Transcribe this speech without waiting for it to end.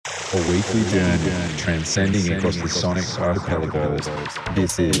A weekly journey transcending across the sonic archipelagos.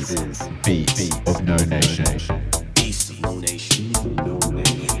 This is Beats of No Nation.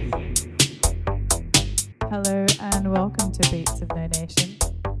 Hello and welcome to Beats of No Nation.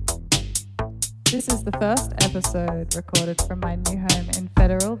 This is the first episode recorded from my new home in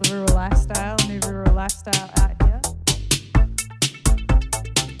Federal, the rural lifestyle, new rural lifestyle out here.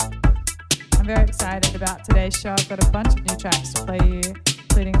 I'm very excited about today's show. I've got a bunch of new tracks to play you,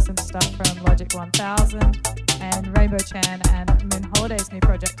 including some stuff from Logic 1000 and Rainbow Chan and Moon Holiday's new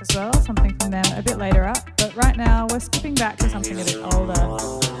project as well, something from them a bit later up. But right now we're skipping back to something a bit older.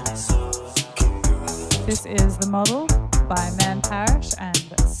 This is The Model by Man Parrish and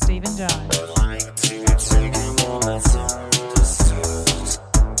Stephen Jones.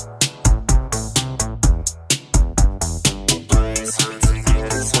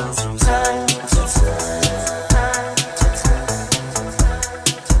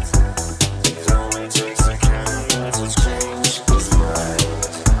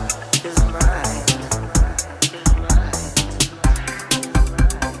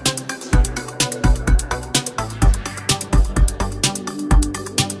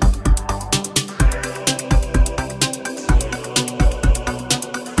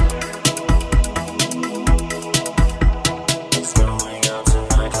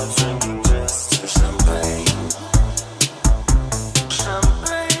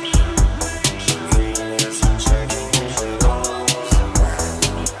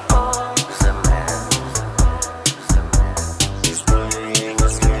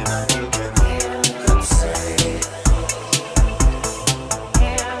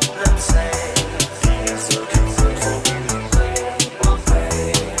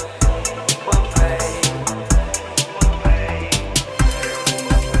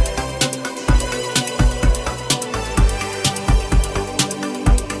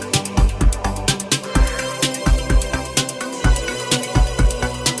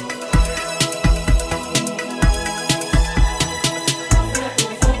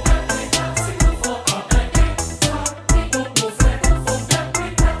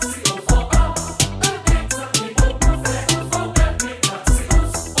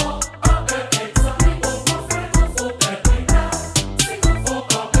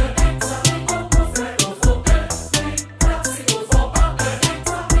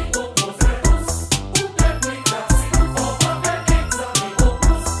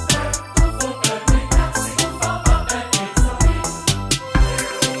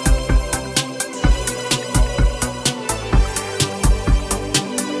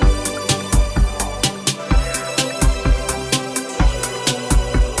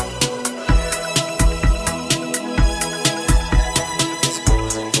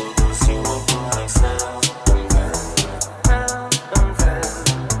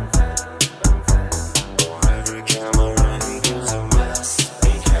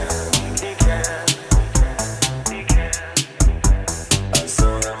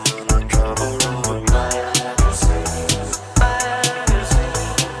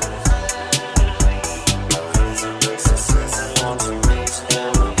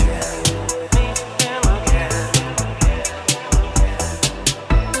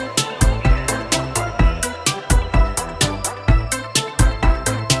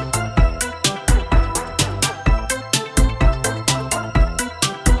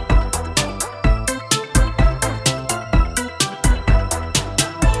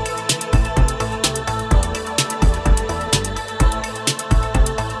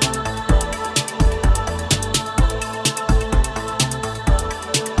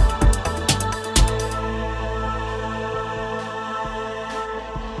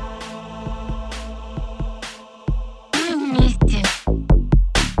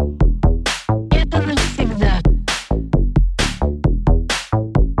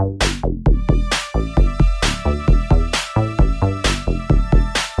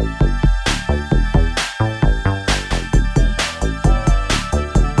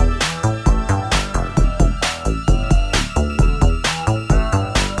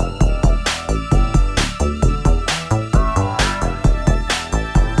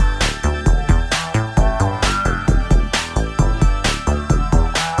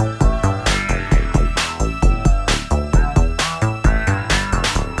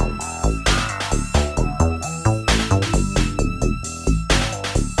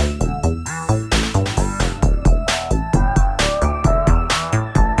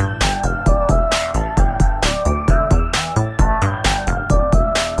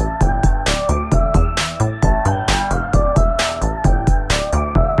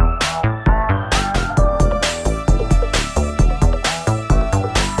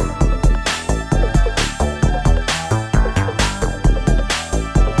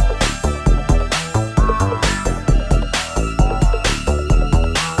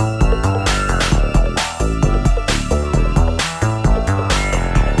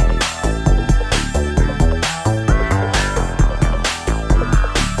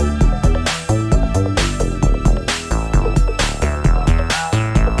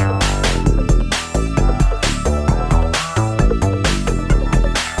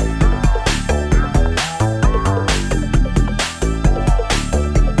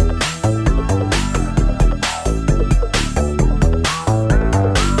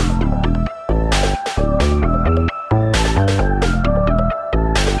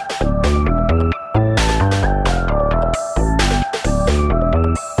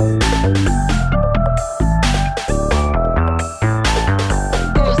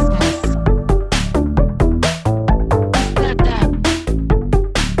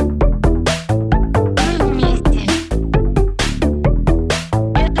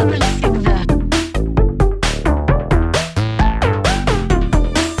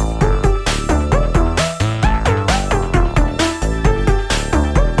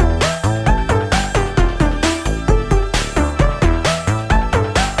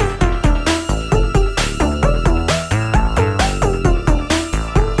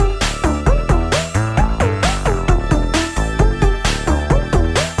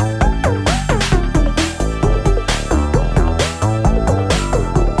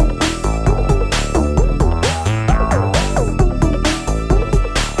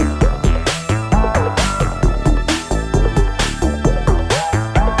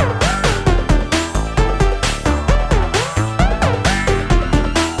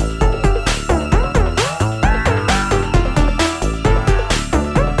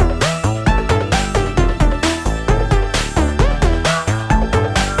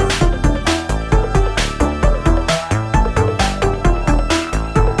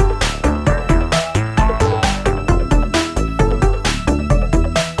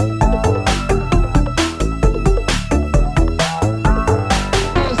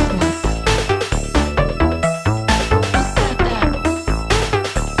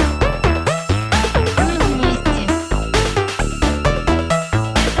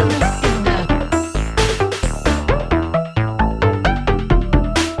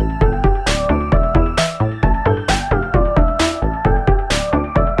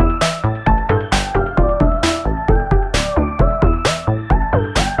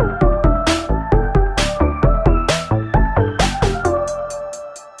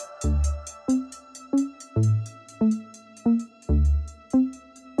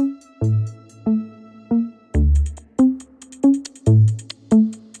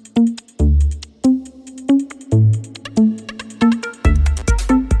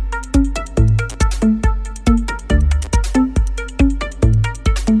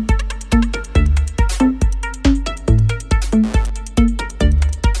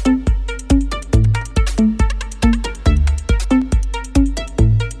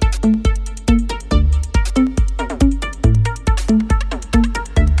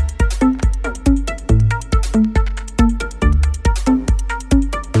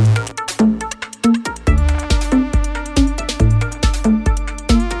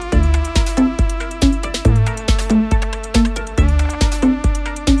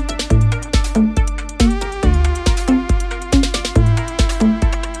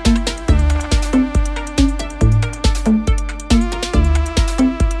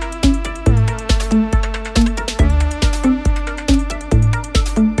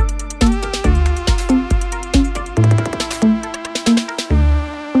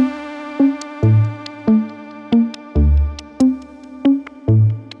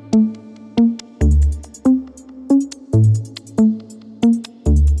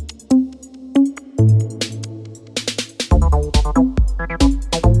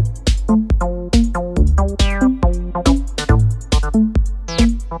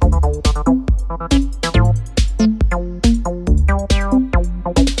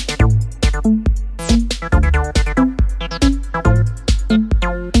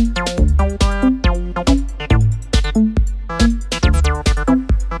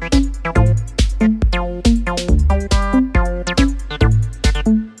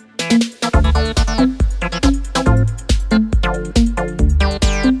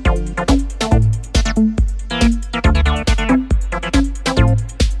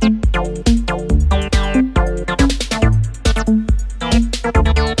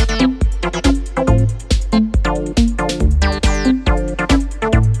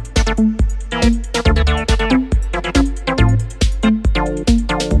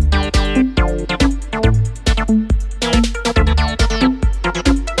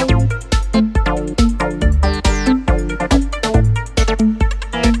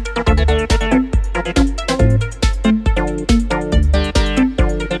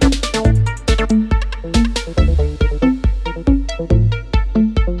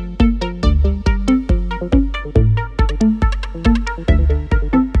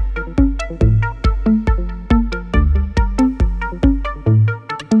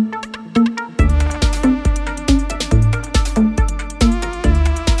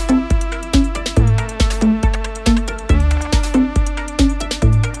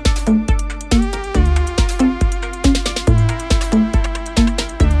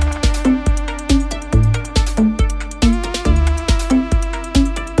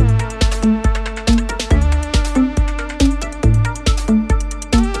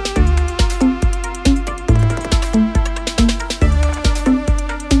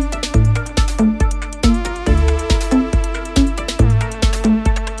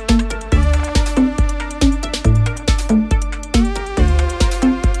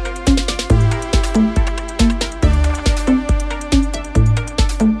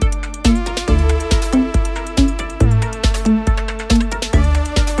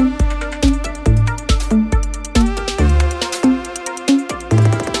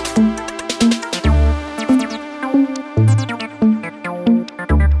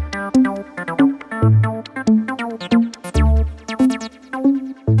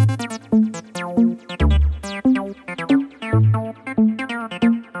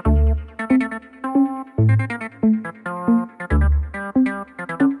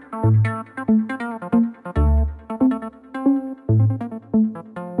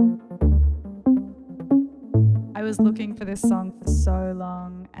 looking for this song for so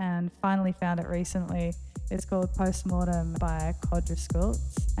long and finally found it recently. It's called Postmortem by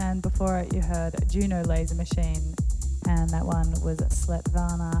Quadriscults, and before it you heard Juno Laser Machine, and that one was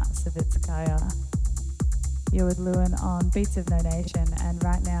Svetlana Savitskaya. You're with Lewin on Beats of No Nation, and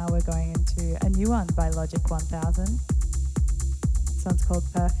right now we're going into a new one by Logic 1000. This one's called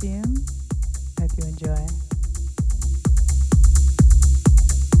Perfume. Hope you enjoy.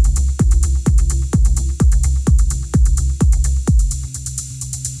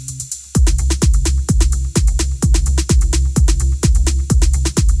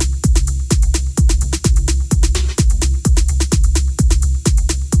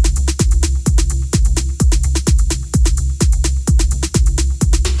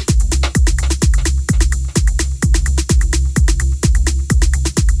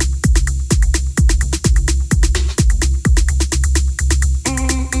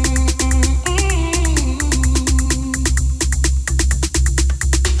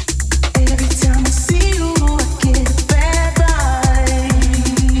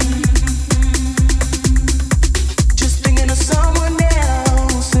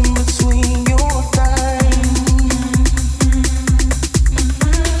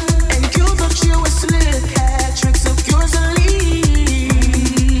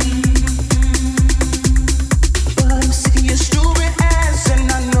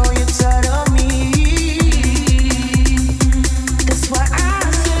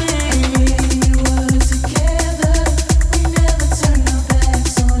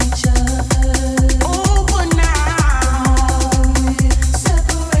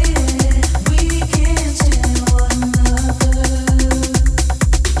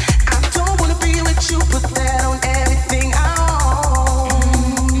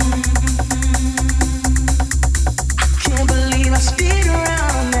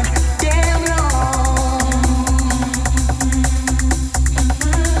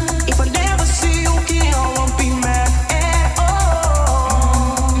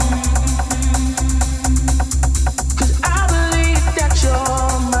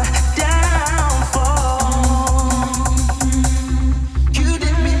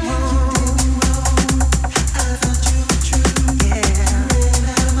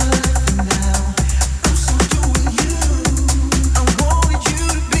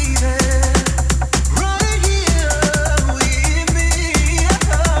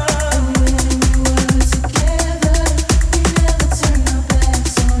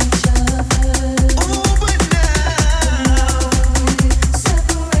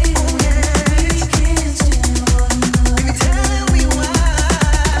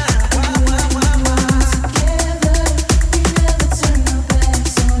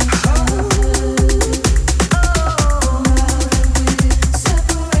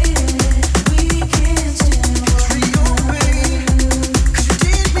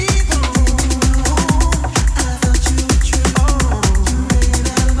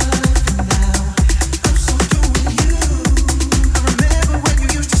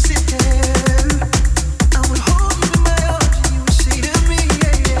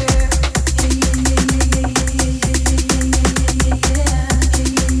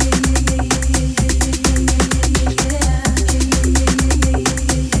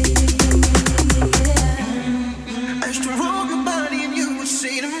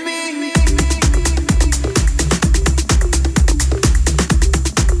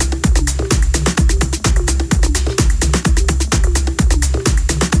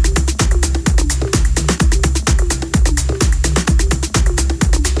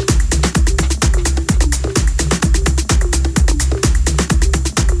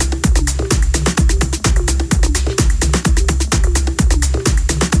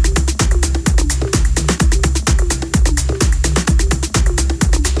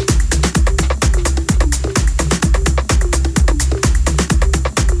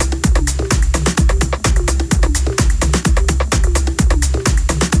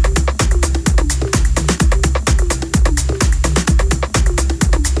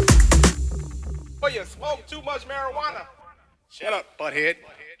 Butthead.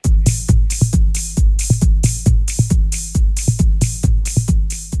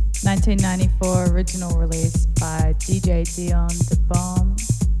 1994 original release by DJ Dion the Bomb,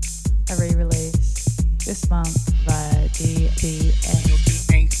 a re-release this month via DBS. Milton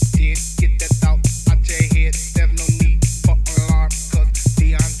ain't dead, get that out your head. There's no need for alarm, cause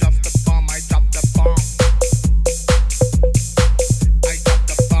Dion drops the bomb, I drop the bomb. I drop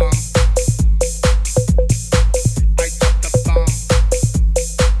the bomb. I drop the bomb.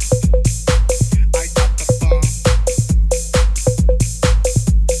 I drop the bomb.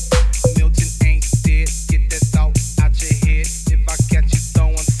 Milton ain't dead, get that out your head. If I catch you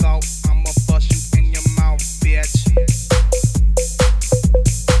throwing salt, I'ma bust you in your mouth, bitch.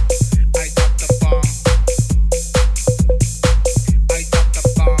 I drop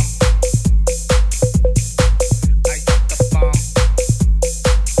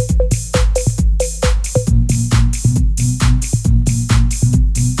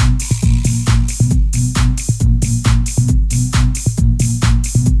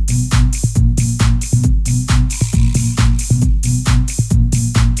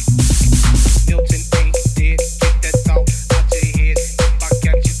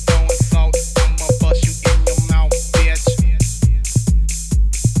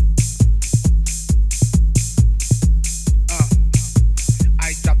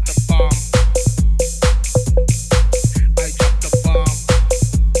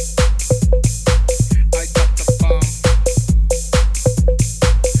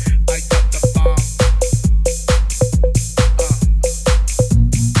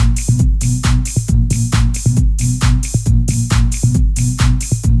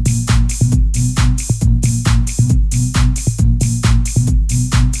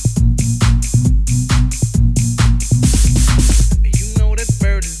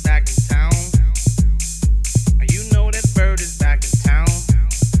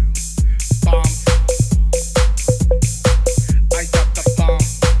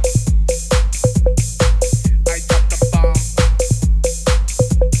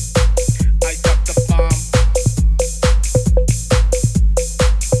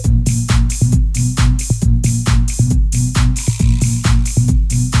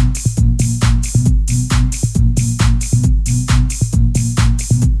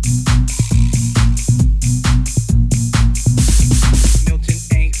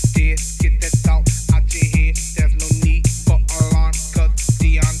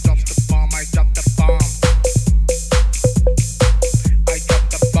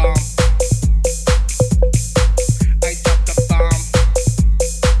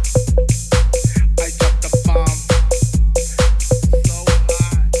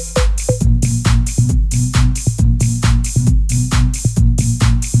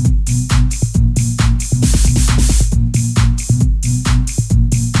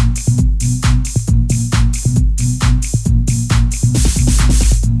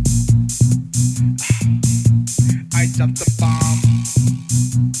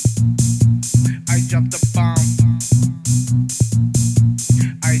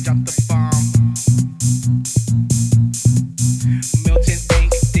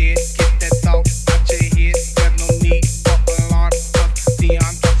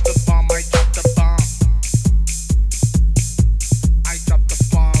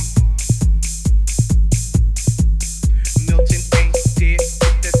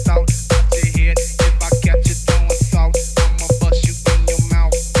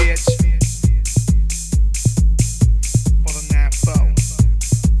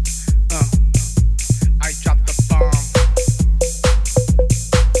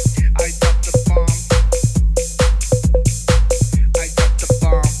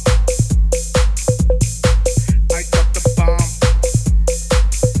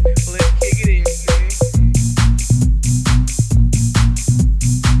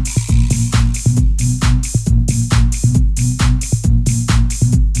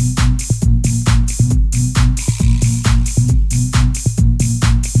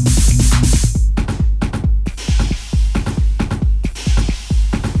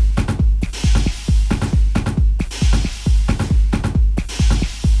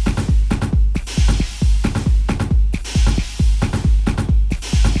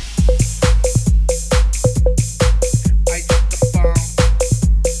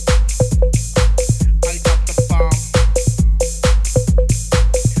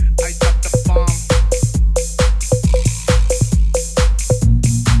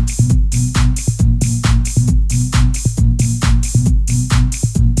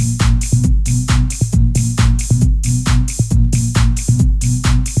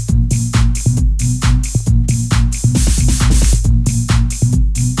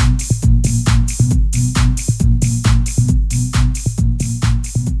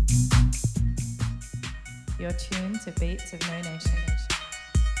beats of No Nation.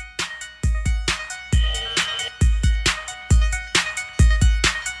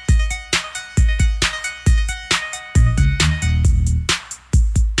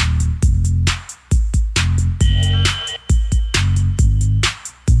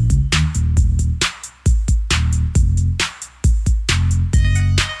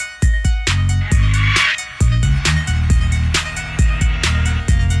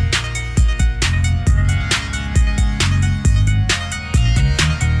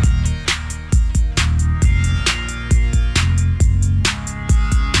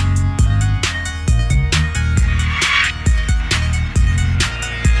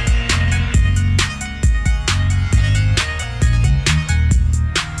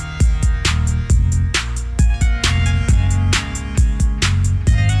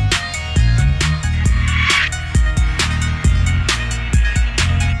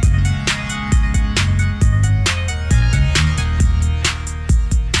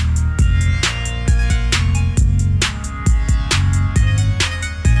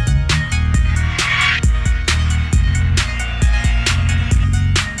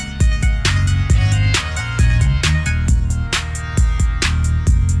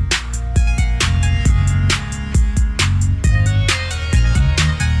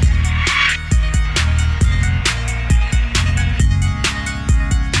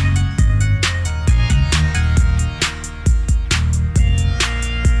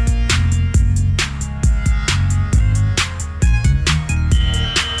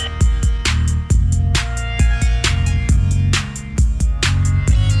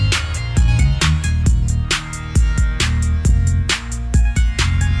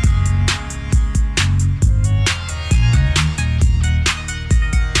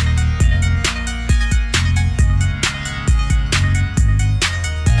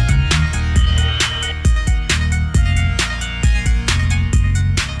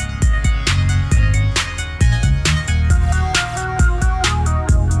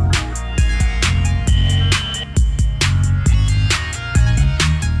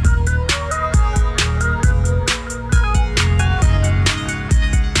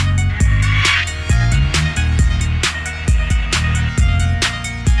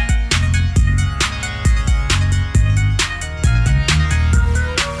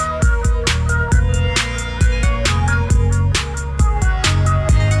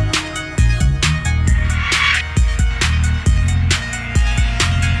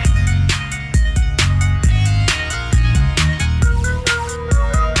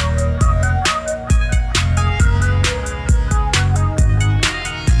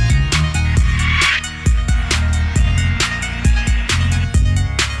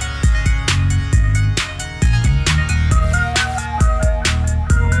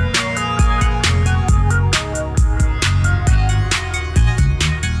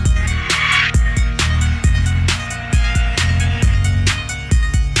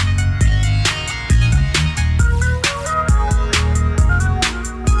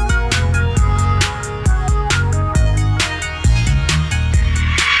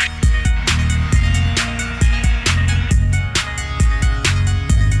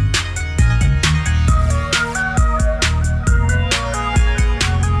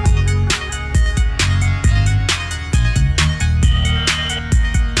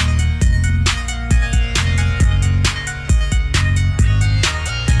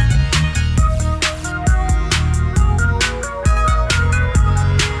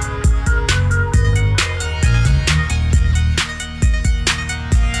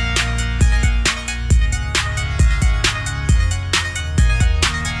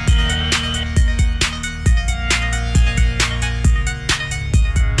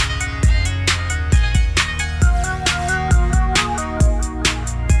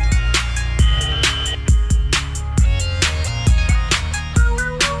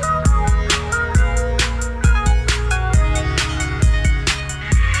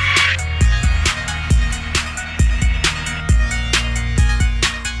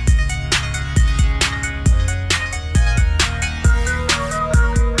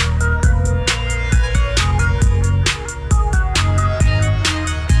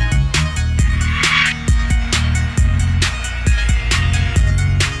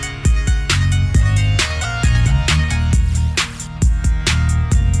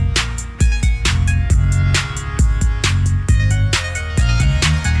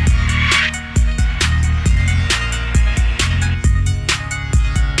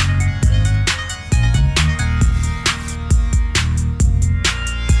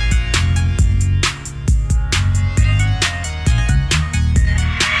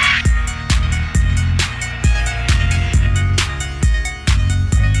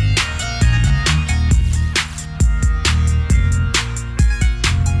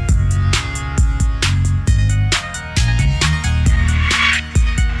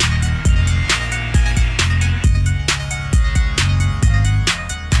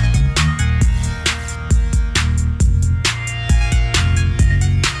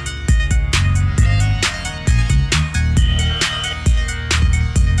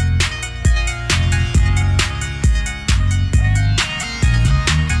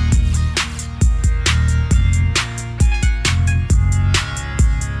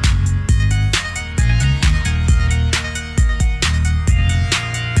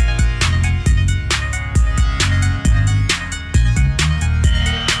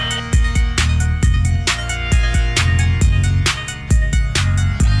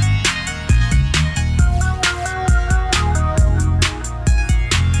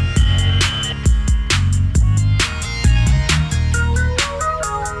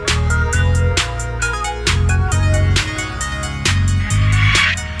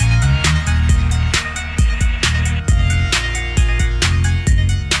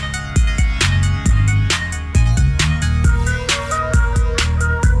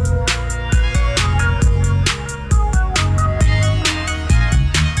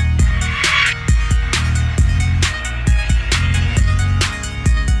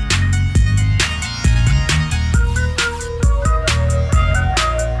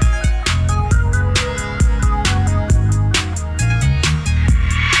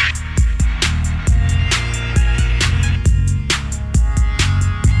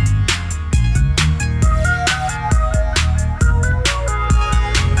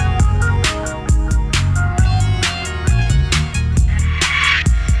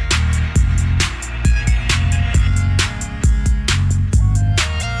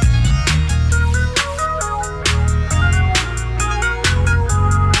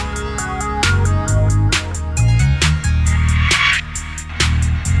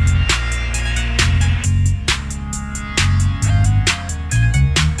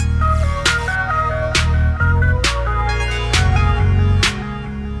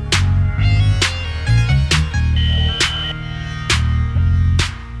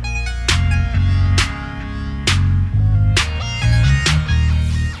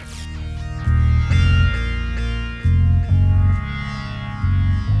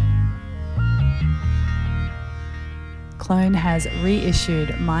 Clone has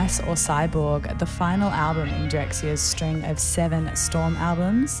reissued Mice or Cyborg, the final album in Drexia's string of 7 Storm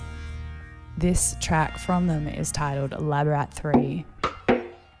albums. This track from them is titled Labyrat 3.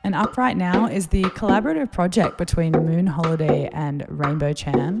 And up right now is the collaborative project between Moon Holiday and Rainbow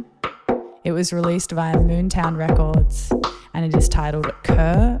Chan. It was released via Moontown Records and it is titled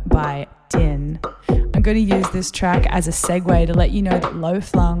Kerr by Din. I'm going to use this track as a segue to let you know that Low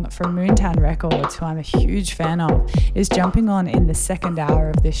Flung from Moontown Records, who I'm a huge fan of, is jumping on in the second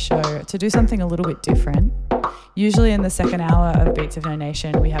hour of this show to do something a little bit different. Usually in the second hour of Beats of No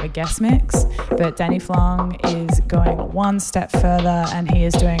Nation, we have a guest mix, but Danny Flung is going one step further and he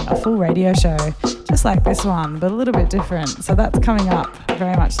is doing a full radio show, just like this one, but a little bit different. So that's coming up.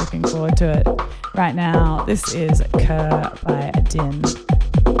 Very much looking forward to it. Right now, this is Kerr by Din.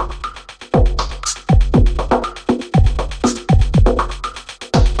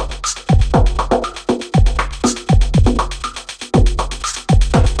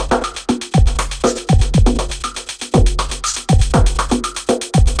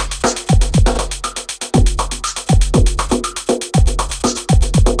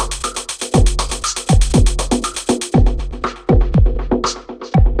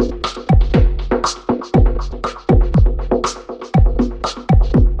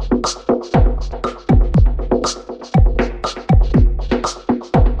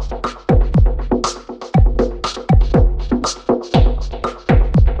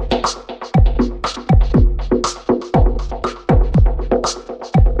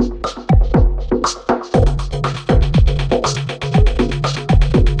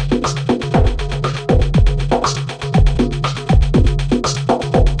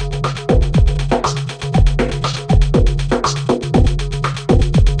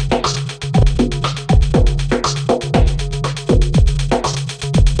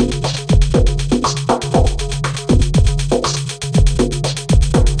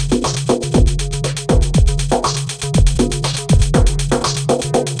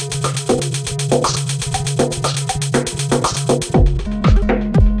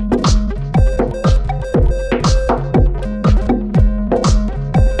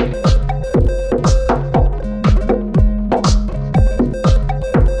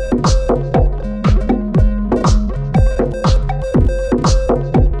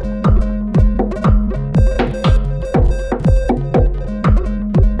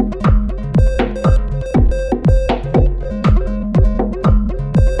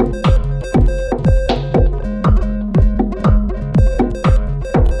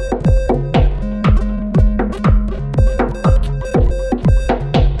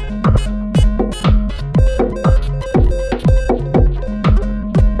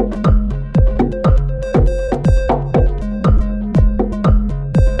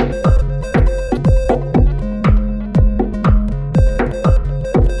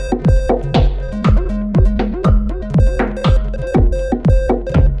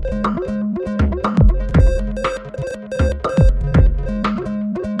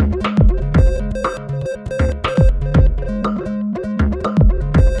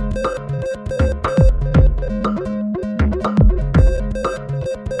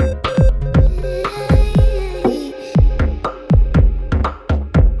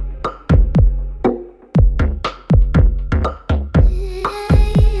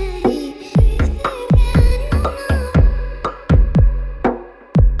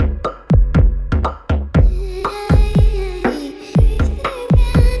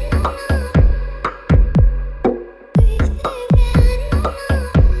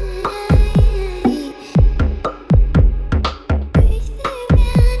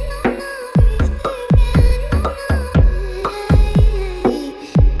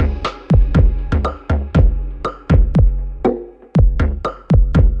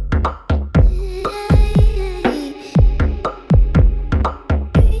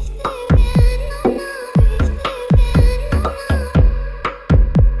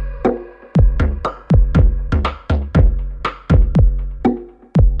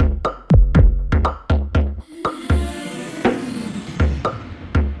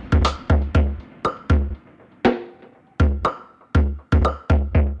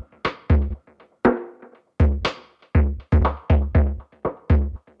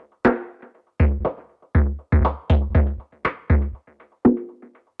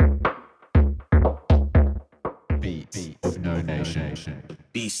 Beast of No Nation.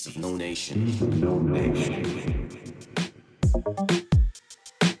 Beast of No Nation.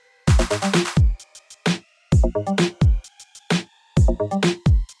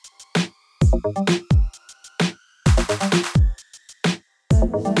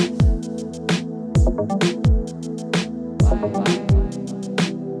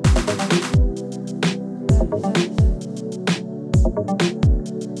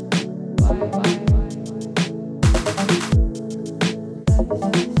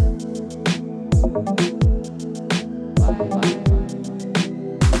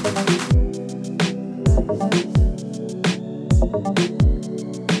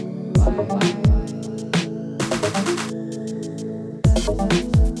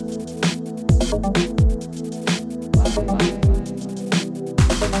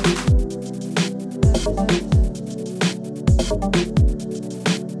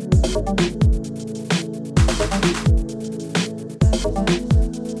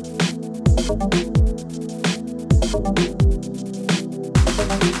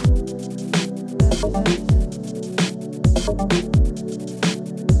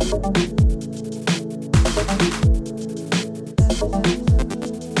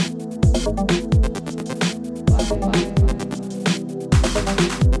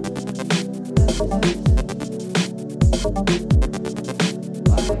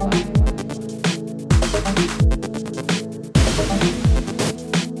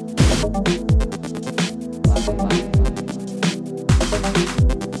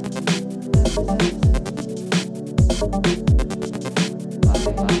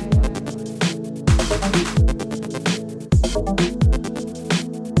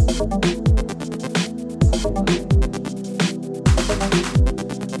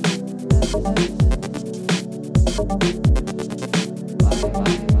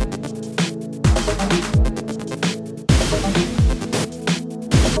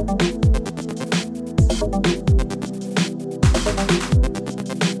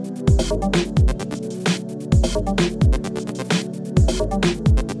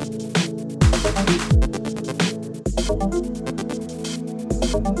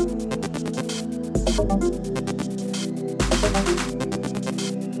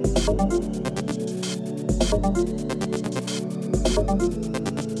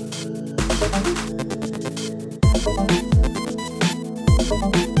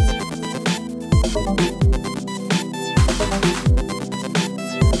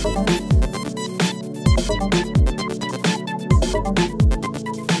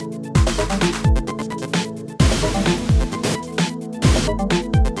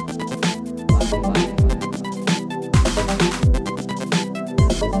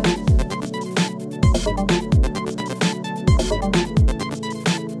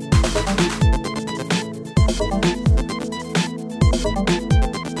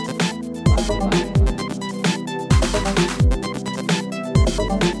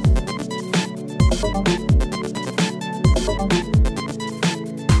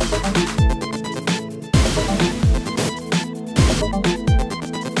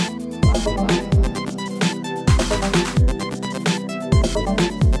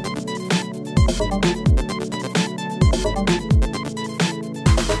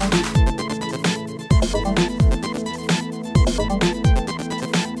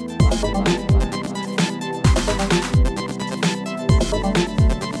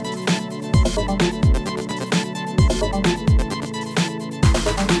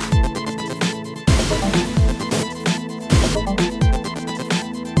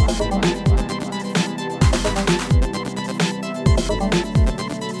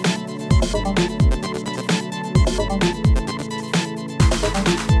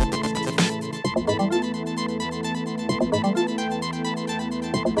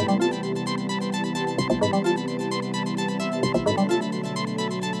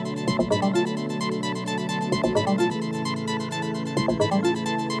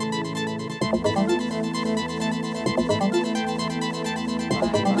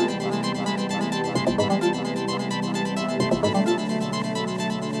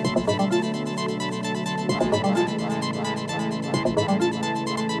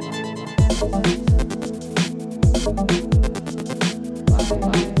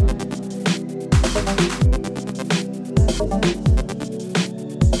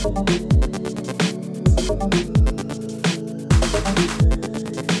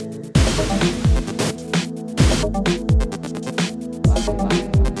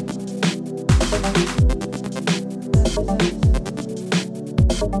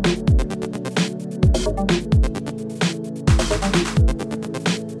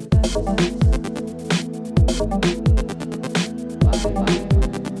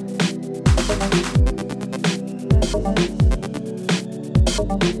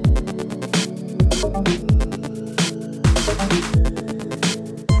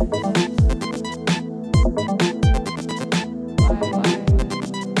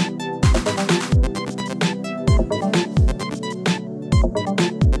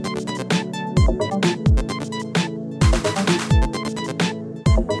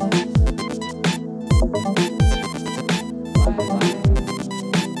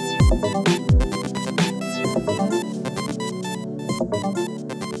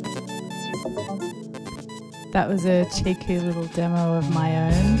 That was a cheeky little demo of my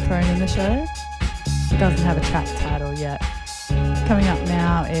own thrown in the show. It doesn't have a track title yet. Coming up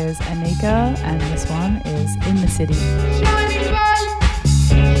now is Anika, and this one is In the City. Shining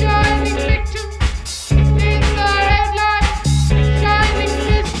light.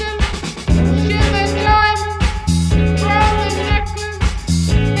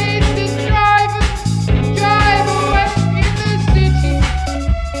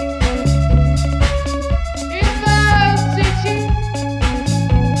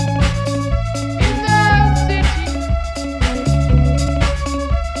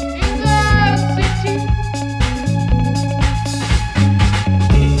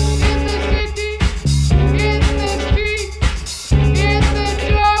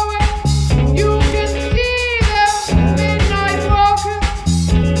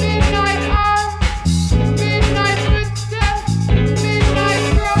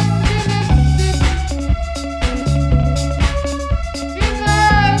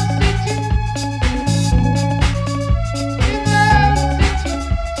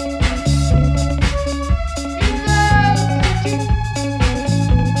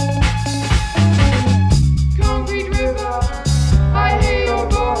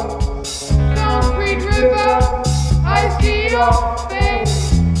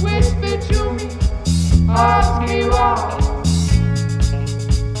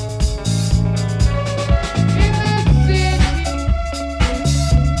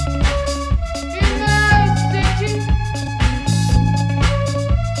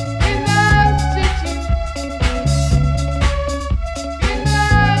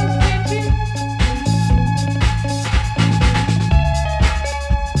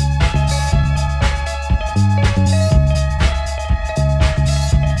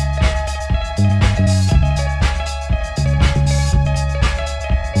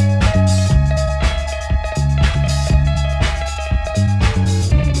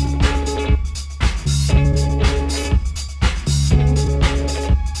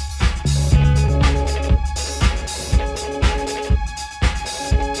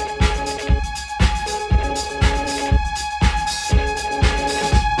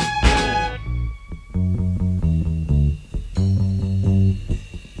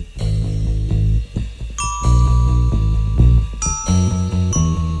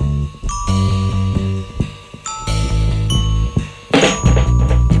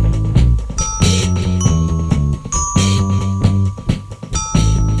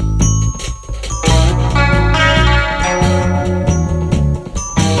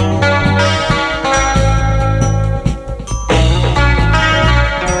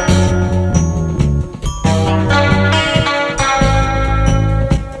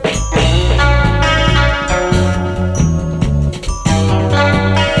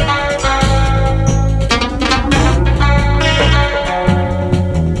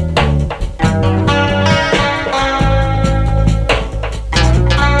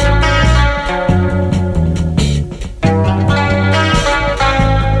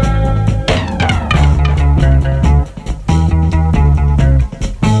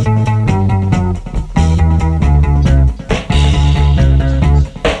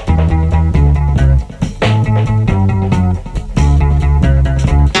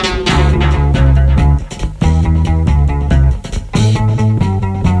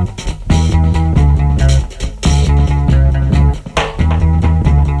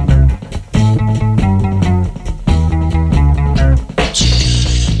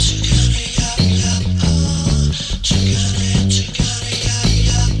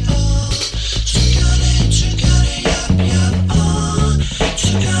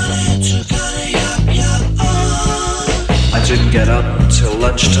 till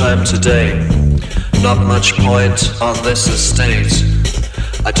lunchtime today. Not much point on this estate.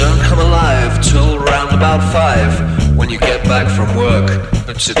 I don't come alive till round about 5 when you get back from work,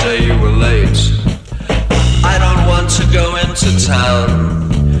 but today you were late. I don't want to go into town.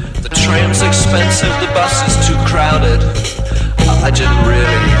 The train's expensive, the bus is too crowded. I didn't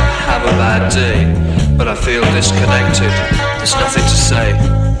really have a bad day, but I feel disconnected. There's nothing to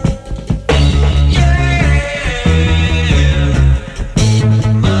say.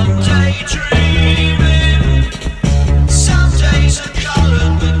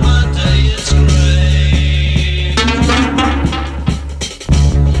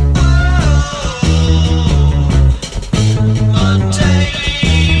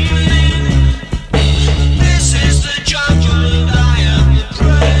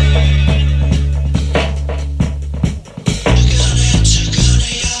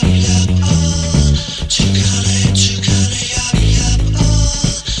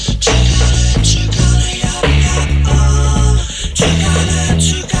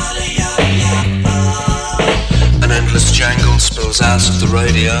 Ask the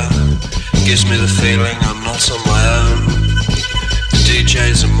radio, gives me the feeling I'm not on my own. The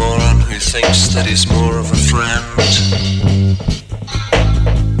DJ's a moron who thinks that he's more of a friend.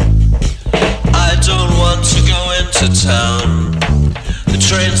 I don't want to go into town. The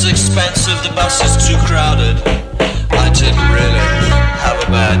train's expensive, the bus is too crowded. I didn't really have a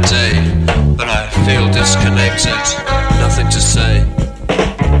bad day, but I feel disconnected, nothing to say.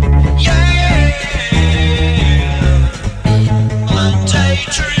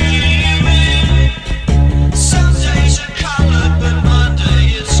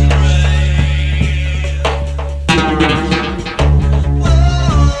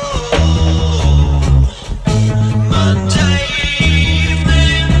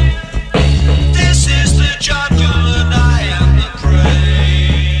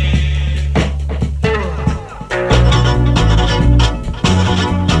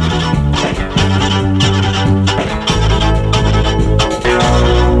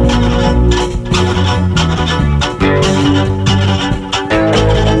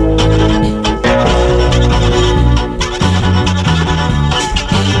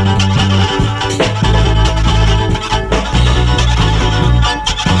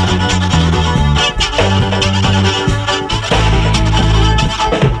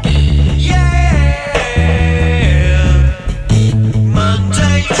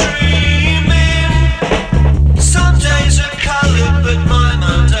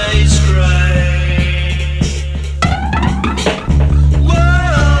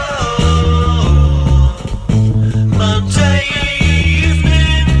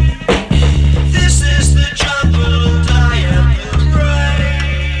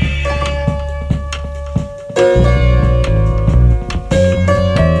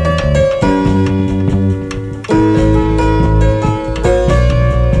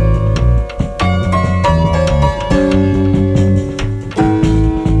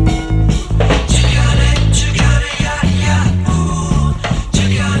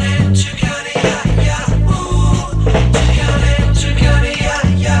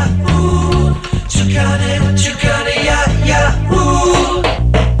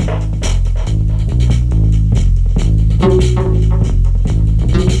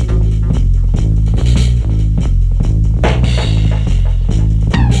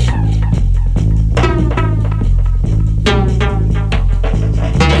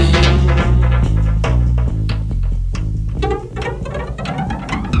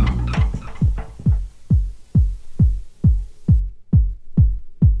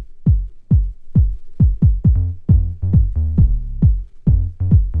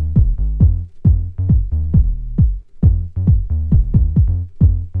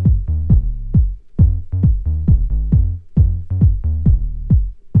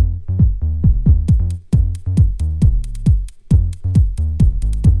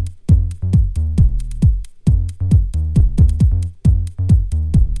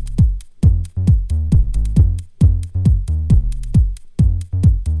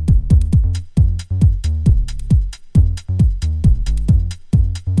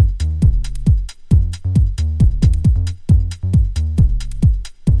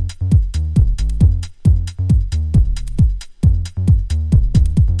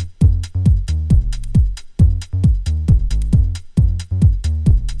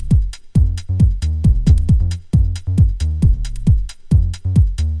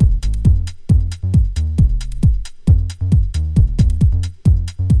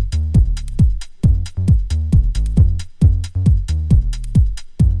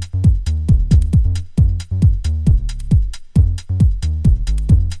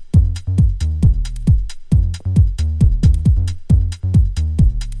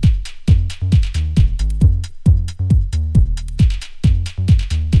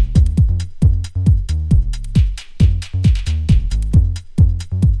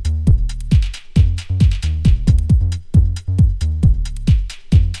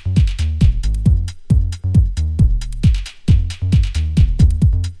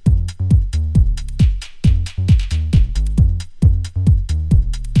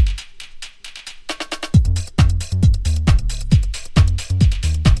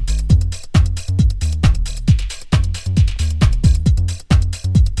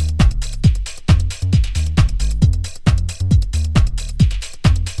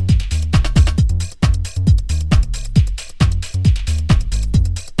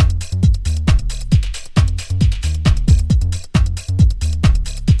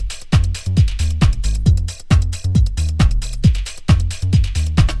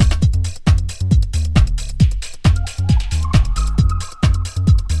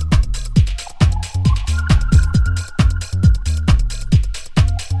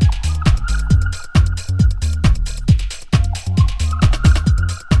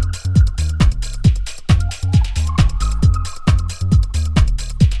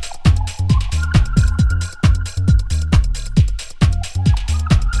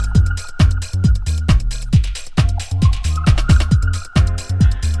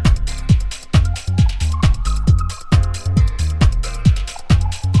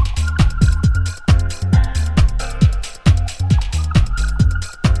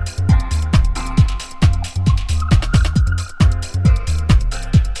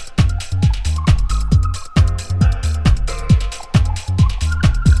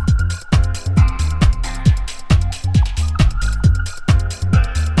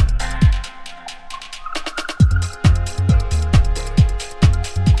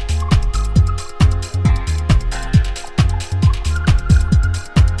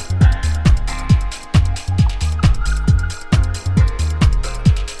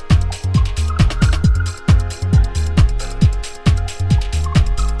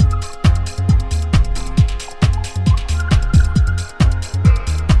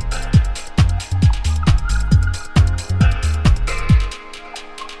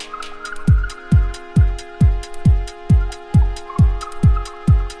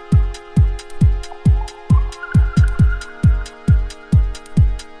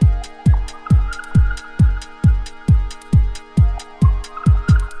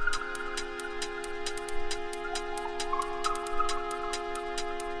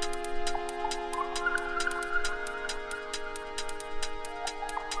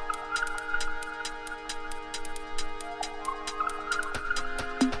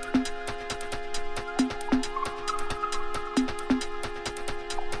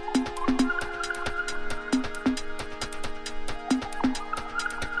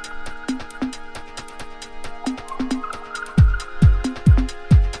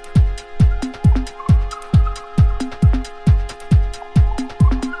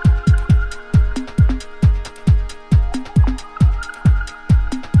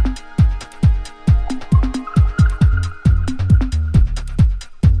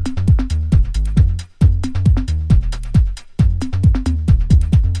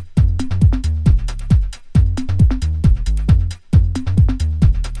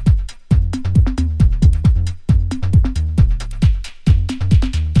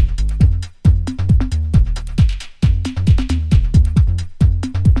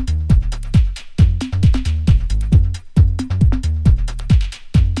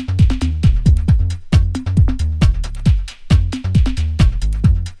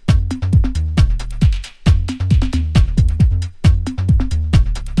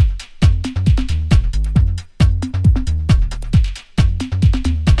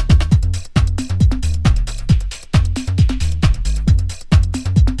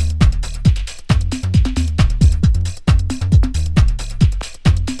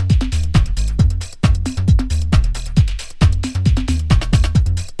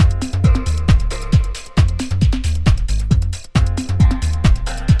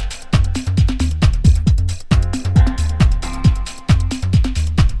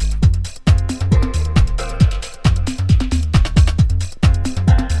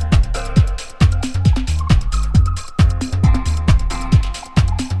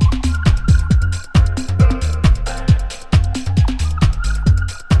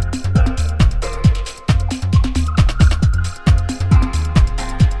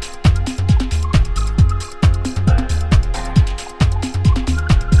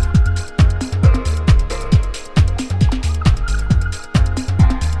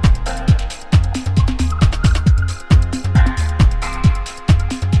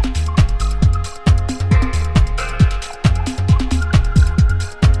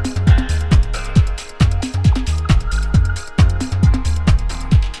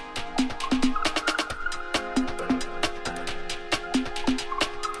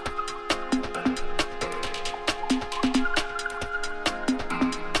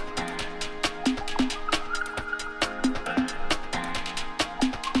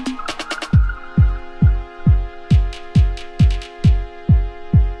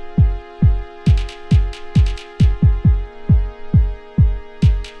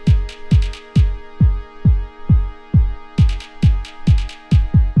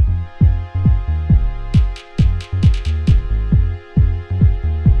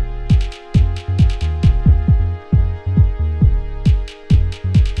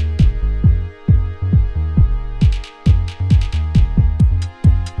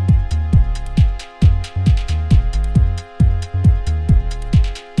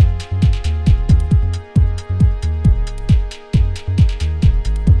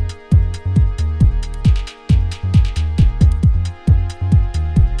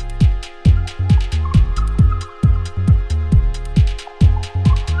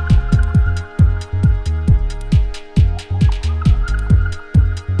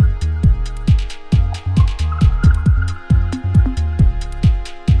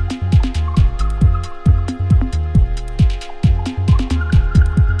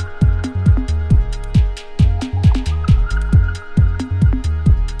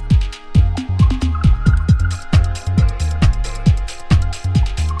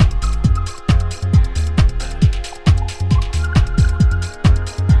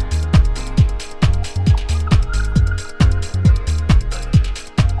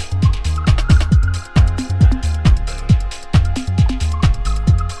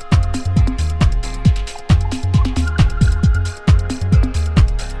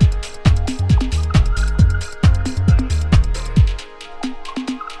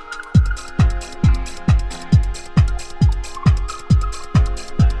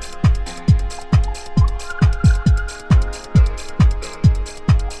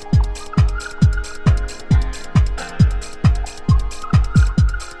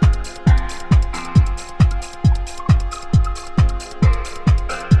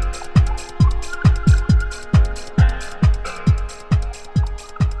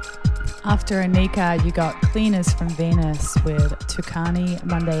 After Anika, you got Cleaners from Venus with Tukani,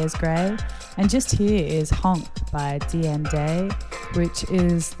 Monday is Grey. And just here is Honk by DN Day, which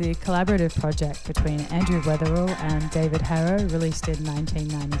is the collaborative project between Andrew Weatherall and David Harrow, released in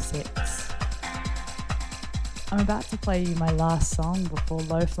 1996. I'm about to play you my last song before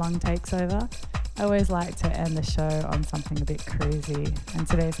Low Flung takes over. I always like to end the show on something a bit cruisy, and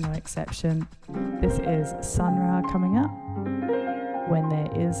today's no exception. This is Sun Ra coming up, When There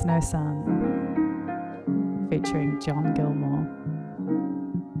Is No Sun, featuring John Gilmore.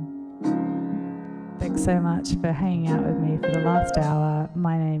 Thanks so much for hanging out with me for the last hour.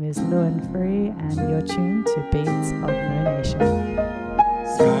 My name is Lewin Free, and you're tuned to Beats of No Nation.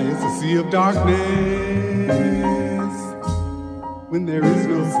 Sky is a sea of darkness when there is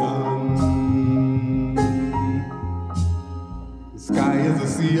no sun. The sky is a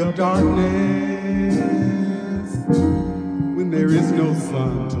sea of darkness when there is no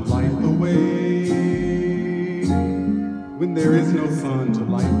sun to light the way. When there is no sun to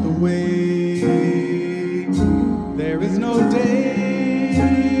light the way, there is no day.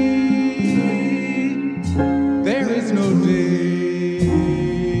 There is no day.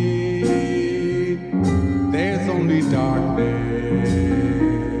 Darkness,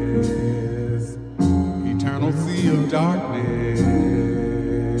 eternal sea of darkness.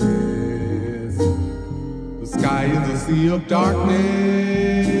 The sky is a sea of darkness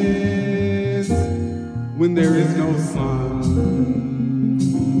when there is no sun.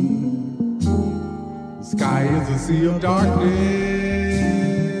 The sky is a sea of darkness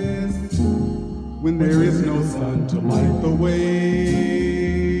when there is no sun to light the way.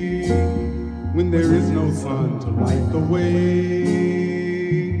 When there is no sun to light the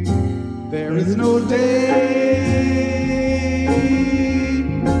way, there is no day.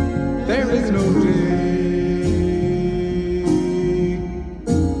 There is no day.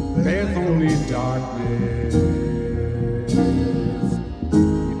 There's only darkness,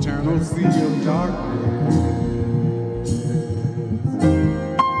 eternal sea of darkness.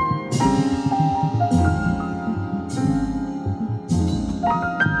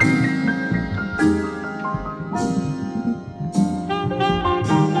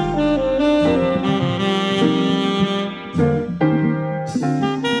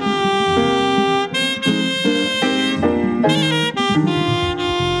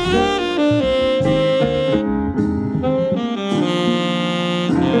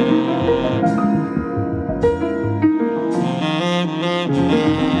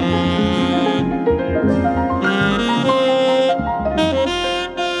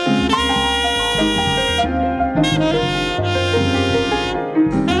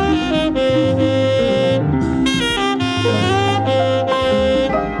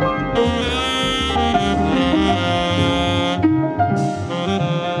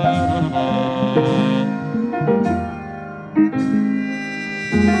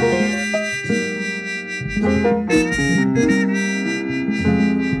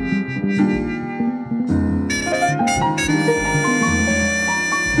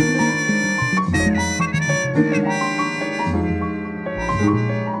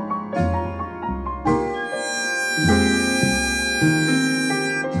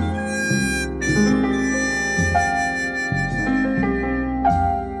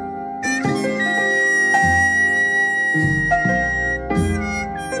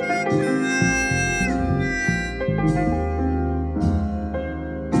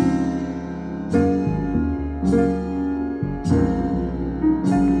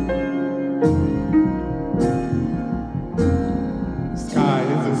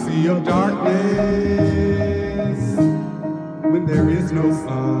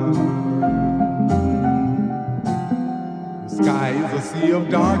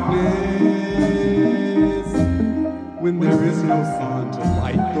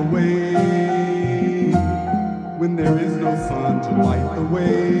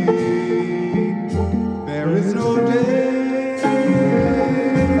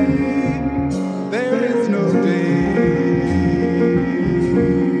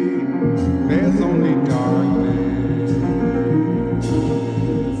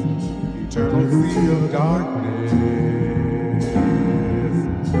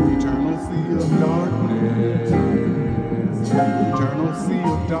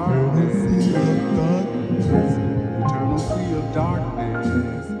 Eternal sea of darkness.